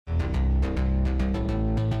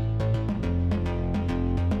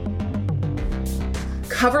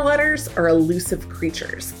Cover letters are elusive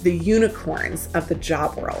creatures, the unicorns of the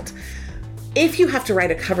job world. If you have to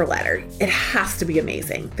write a cover letter, it has to be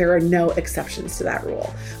amazing. There are no exceptions to that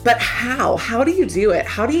rule. But how? How do you do it?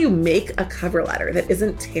 How do you make a cover letter that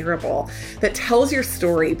isn't terrible, that tells your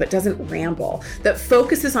story but doesn't ramble, that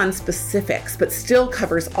focuses on specifics but still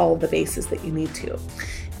covers all of the bases that you need to?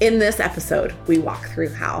 In this episode, we walk through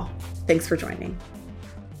how. Thanks for joining.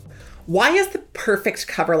 Why is the perfect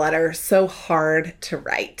cover letter so hard to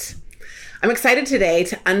write? I'm excited today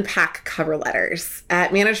to unpack cover letters.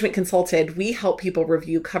 At Management Consulted, we help people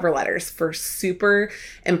review cover letters for super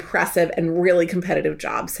impressive and really competitive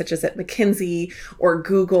jobs, such as at McKinsey or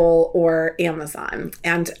Google or Amazon.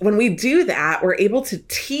 And when we do that, we're able to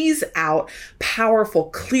tease out powerful,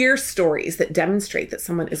 clear stories that demonstrate that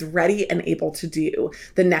someone is ready and able to do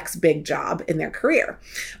the next big job in their career.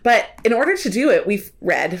 But in order to do it, we've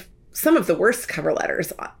read some of the worst cover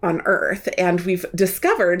letters on earth, and we've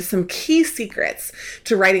discovered some key secrets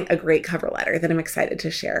to writing a great cover letter that I'm excited to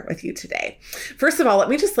share with you today. First of all, let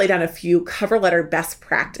me just lay down a few cover letter best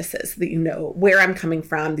practices so that you know where I'm coming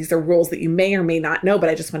from. These are rules that you may or may not know, but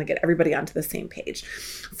I just want to get everybody onto the same page.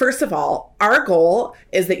 First of all, our goal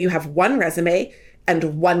is that you have one resume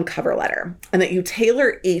and one cover letter, and that you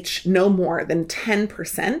tailor each no more than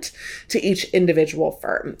 10% to each individual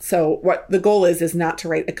firm. So what the goal is not to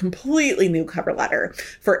write a completely new cover letter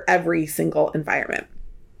for every single environment.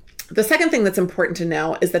 The second thing that's important to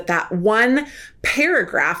know is that one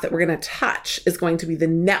paragraph that we're going to touch is going to be the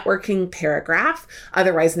networking paragraph,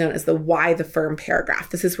 otherwise known as the why the firm paragraph.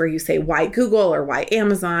 This is where you say why Google or why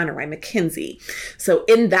Amazon or why McKinsey. So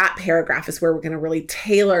in that paragraph is where we're going to really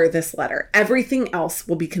tailor this letter. Everything else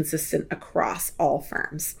will be consistent across all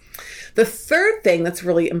firms. The third thing that's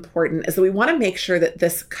really important is that we want to make sure that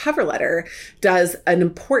this cover letter does an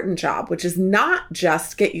important job, which is not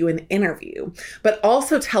just get you an interview, but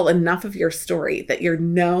also tell enough of your story that you're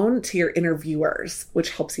known to your interviewers,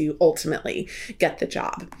 which helps you ultimately get the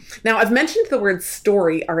job. Now, I've mentioned the word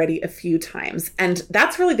story already a few times, and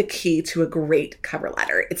that's really the key to a great cover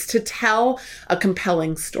letter. It's to tell a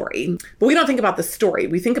compelling story. But we don't think about the story.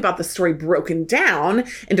 We think about the story broken down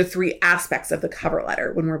into three aspects of the cover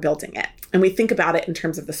letter when we're building it. And we think about it in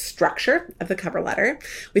terms of the structure of the cover letter.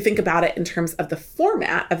 We think about it in terms of the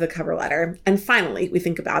format of the cover letter. And finally, we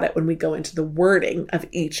think about it when we go into the wording of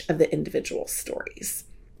each of the individual stories.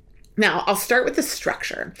 Now, I'll start with the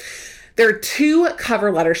structure. There are two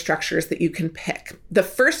cover letter structures that you can pick. The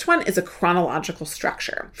first one is a chronological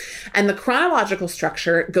structure. And the chronological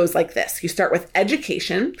structure goes like this. You start with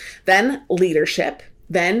education, then leadership,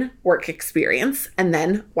 then work experience, and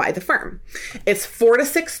then why the firm. It's 4 to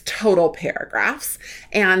 6 total paragraphs,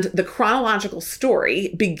 and the chronological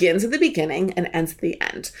story begins at the beginning and ends at the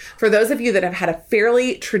end. For those of you that have had a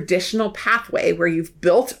fairly traditional pathway where you've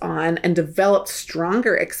built on and developed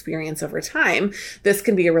stronger experience over time, this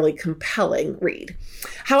can be a really compelling read.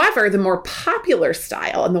 However, the more popular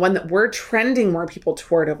style, and the one that we're trending more people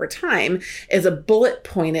toward over time, is a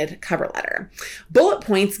bullet-pointed cover letter. Bullet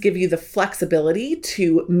points give you the flexibility to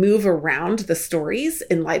move around the stories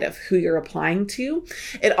in light of who you're applying to.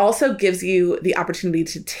 It also gives you the opportunity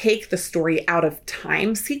to take the story out of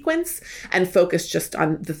time sequence and focus just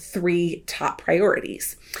on the 3 top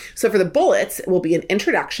priorities. So for the bullets, it will be an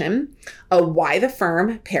introduction, a why the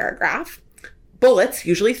firm paragraph, bullets,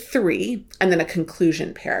 usually 3, and then a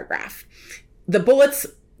conclusion paragraph. The bullets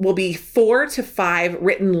will be 4 to 5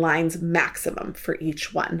 written lines maximum for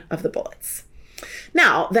each one of the bullets.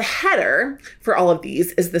 Now, the header for all of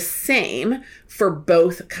these is the same for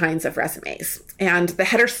both kinds of resumes. And the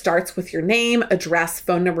header starts with your name, address,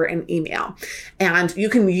 phone number, and email. And you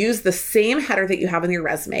can use the same header that you have in your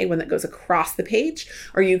resume when it goes across the page,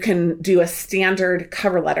 or you can do a standard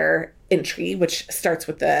cover letter entry, which starts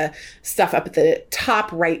with the stuff up at the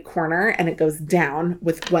top right corner, and it goes down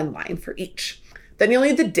with 1 line for each. Then you'll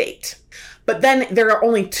need the date. But then there are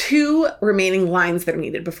only 2 remaining lines that are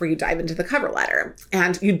needed before you dive into the cover letter.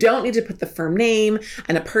 And you don't need to put the firm name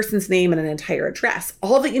and a person's name and an entire address.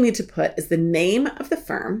 All that you need to put is the name of the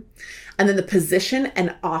firm and then the position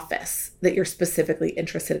and office that you're specifically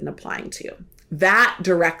interested in applying to. That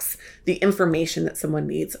directs the information that someone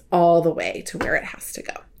needs all the way to where it has to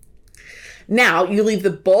go. Now, you leave the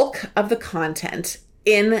bulk of the content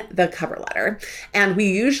in the cover letter, and we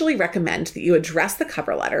usually recommend that you address the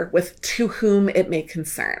cover letter with "to whom it may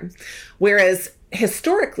concern." Whereas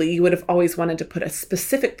historically, you would have always wanted to put a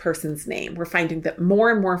specific person's name. We're finding that more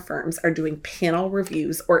and more firms are doing panel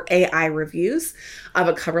reviews or AI reviews of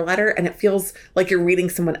a cover letter, and it feels like you're reading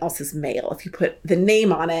someone else's mail if you put the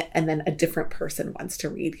name on it and then a different person wants to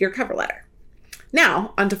read your cover letter.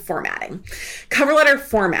 Now, onto formatting. Cover letter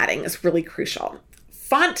formatting is really crucial.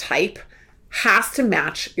 Font type has to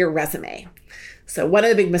match your resume. So one of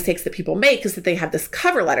the big mistakes that people make is that they have this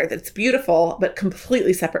cover letter that's beautiful, but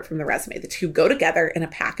completely separate from the resume. The two go together in a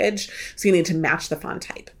package, so you need to match the font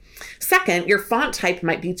type. Second, your font type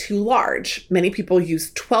might be too large. Many people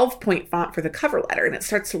use 12-point font for the cover letter, and it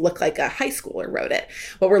starts to look like a high schooler wrote it.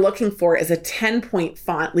 What we're looking for is a 10-point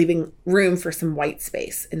font, leaving room for some white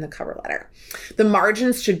space in the cover letter. The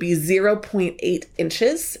margins should be 0.8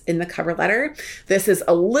 inches in the cover letter. This is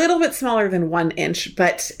a little bit smaller than 1 inch,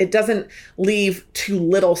 but it doesn't leave too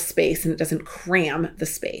little space and it doesn't cram the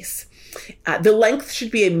space. The length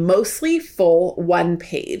should be a mostly full 1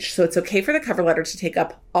 page. So it's okay for the cover letter to take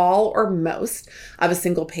up all or most of a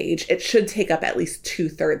single page. It should take up at least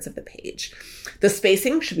 2/3 of the page. The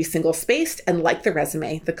spacing should be single spaced, and like the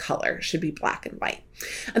resume, the color should be black and white.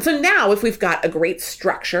 And so now if we've got a great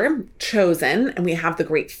structure chosen and we have the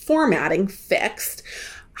great formatting fixed,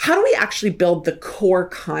 how do we actually build the core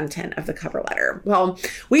content of the cover letter? Well,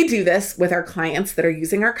 we do this with our clients that are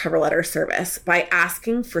using our cover letter service by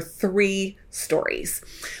asking for 3 stories.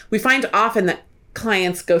 We find often that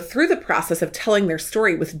clients go through the process of telling their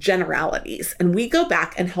story with generalities, and we go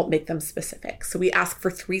back and help make them specific. So we ask for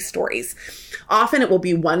 3 stories. Often it will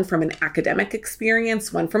be one from an academic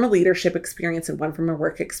experience, one from a leadership experience, and one from a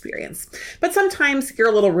work experience. But sometimes you're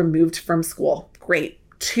a little removed from school. Great.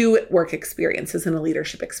 2 work experiences and a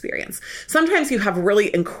leadership experience. Sometimes you have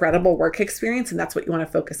really incredible work experience and that's what you want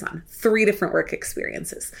to focus on. 3 different work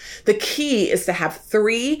experiences. The key is to have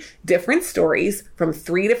 3 different stories from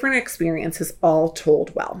 3 different experiences all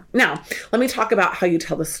told well. Now, let me talk about how you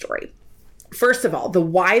tell the story. First of all, the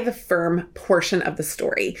why the firm portion of the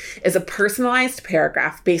story is a personalized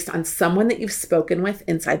paragraph based on someone that you've spoken with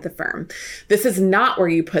inside the firm. This is not where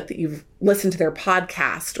you put that you've listened to their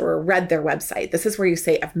podcast or read their website. This is where you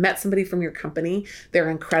say, I've met somebody from your company.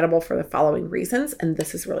 They're incredible for the following reasons, and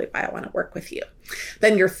this is really why I want to work with you.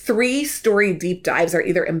 Then your 3 story deep dives are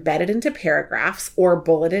either embedded into paragraphs or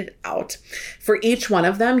bulleted out. For each one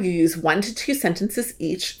of them, you use 1 to 2 sentences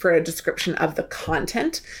each for a description of the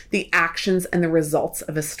content, the actions, and the results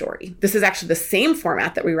of a story. This is actually the same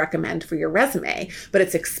format that we recommend for your resume, but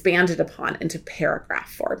it's expanded upon into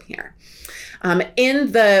paragraph form here.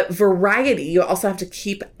 In the variety, you also have to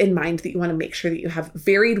keep in mind that you want to make sure that you have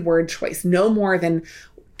varied word choice, no more than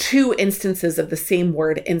 2 instances of the same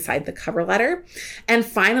word inside the cover letter. And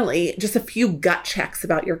finally, just a few gut checks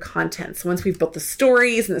about your content. So once we've built the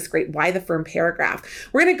stories and this great why the firm paragraph,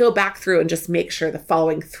 we're going to go back through and just make sure the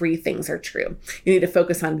following 3 things are true. You need to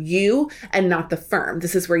focus on you and not the firm.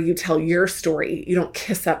 This is where you tell your story. You don't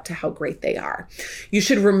kiss up to how great they are. You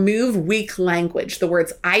should remove weak language. The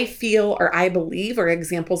words I feel or I believe are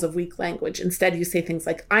examples of weak language. Instead, you say things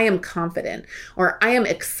like I am confident or I am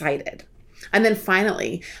excited. And then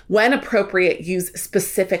finally, when appropriate, use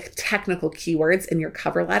specific technical keywords in your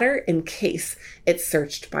cover letter in case it's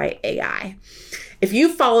searched by AI. If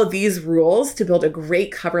you follow these rules to build a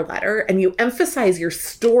great cover letter and you emphasize your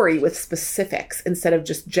story with specifics instead of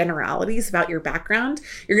just generalities about your background,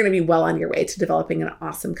 you're going to be well on your way to developing an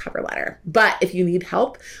awesome cover letter. But if you need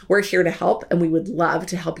help, we're here to help, and we would love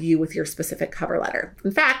to help you with your specific cover letter.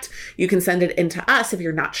 In fact, you can send it in to us if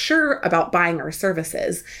you're not sure about buying our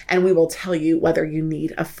services, and we will tell you whether you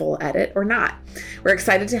need a full edit or not. We're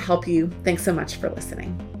excited to help you. Thanks so much for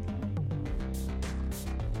listening.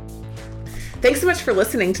 Thanks so much for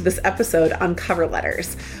listening to this episode on cover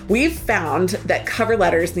letters. We've found that cover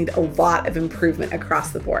letters need a lot of improvement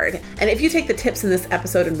across the board. And if you take the tips in this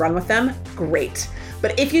episode and run with them, great.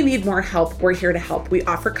 But if you need more help, we're here to help. We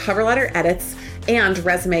offer cover letter edits and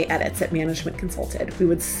resume edits at Management Consulted. We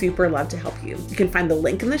would super love to help you. You can find the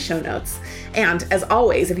link in the show notes. And as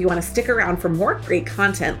always, if you want to stick around for more great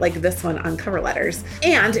content like this one on cover letters,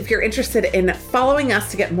 and if you're interested in following us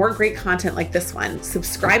to get more great content like this one,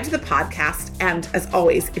 subscribe to the podcast. And as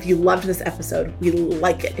always, if you loved this episod, we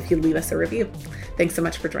like it if you leave us a review. Thanks so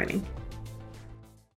much for joining.